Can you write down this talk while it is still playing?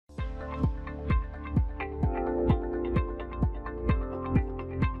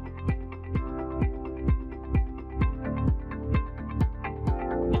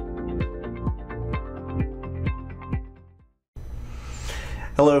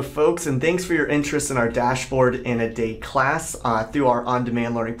Hello folks, and thanks for your interest in our Dashboard in a Day class through our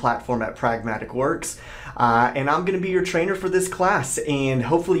on-demand learning platform at Pragmatic Works. And I'm going to be your trainer for this class, and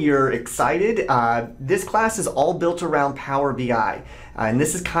hopefully you're excited. This class is all built around Power BI, and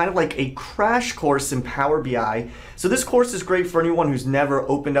this is kind of like a crash course in Power BI. So this course is great for anyone who's never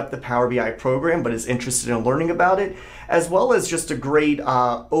opened up the Power BI program but is interested in learning about it, as well as just a great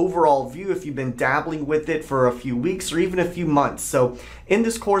overall view if you've been dabbling with it for a few weeks or even a few months. So in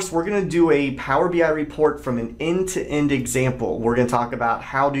this course, we're going to do a Power BI report from an end-to-end example. We're going to talk about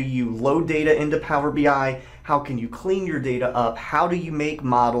how do you load data into Power BI, how can you clean your data up, how do you make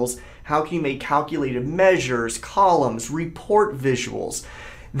models, how can you make calculated measures, columns, report visuals.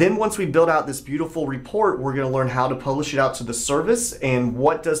 Then once we build out this beautiful report, we're going to learn how to publish it out to the service and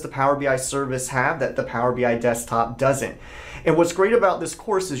what does the Power BI service have that the Power BI desktop doesn't. And what's great about this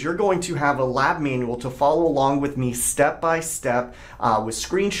course is you're going to have a lab manual to follow along with me step by step with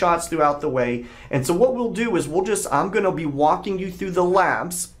screenshots throughout the way. And so what we'll do is I'm going to be walking you through the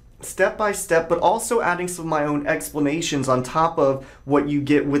labs step by step, but also adding some of my own explanations on top of what you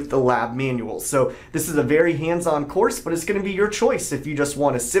get with the lab manual. So this is a very hands-on course, but it's going to be your choice if you just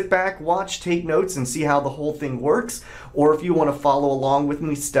want to sit back, watch, take notes, and see how the whole thing works, or if you want to follow along with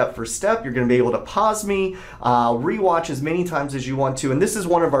me step for step. You're going to be able to pause me, rewatch as many times as you want to, and this is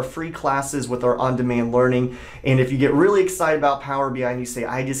one of our free classes with our on-demand learning. And if you get really excited about Power BI and you say,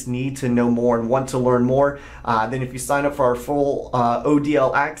 I just need to know more and want to learn more, then if you sign up for our full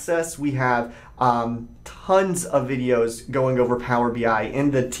ODL access, we have tons of videos going over Power BI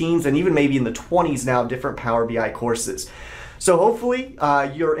in the teens and even maybe in the 20s now, different Power BI courses. So hopefully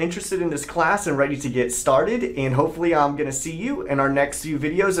you're interested in this class and ready to get started, and hopefully I'm going to see you in our next few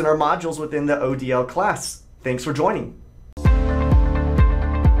videos and our modules within the ODL class. Thanks for joining.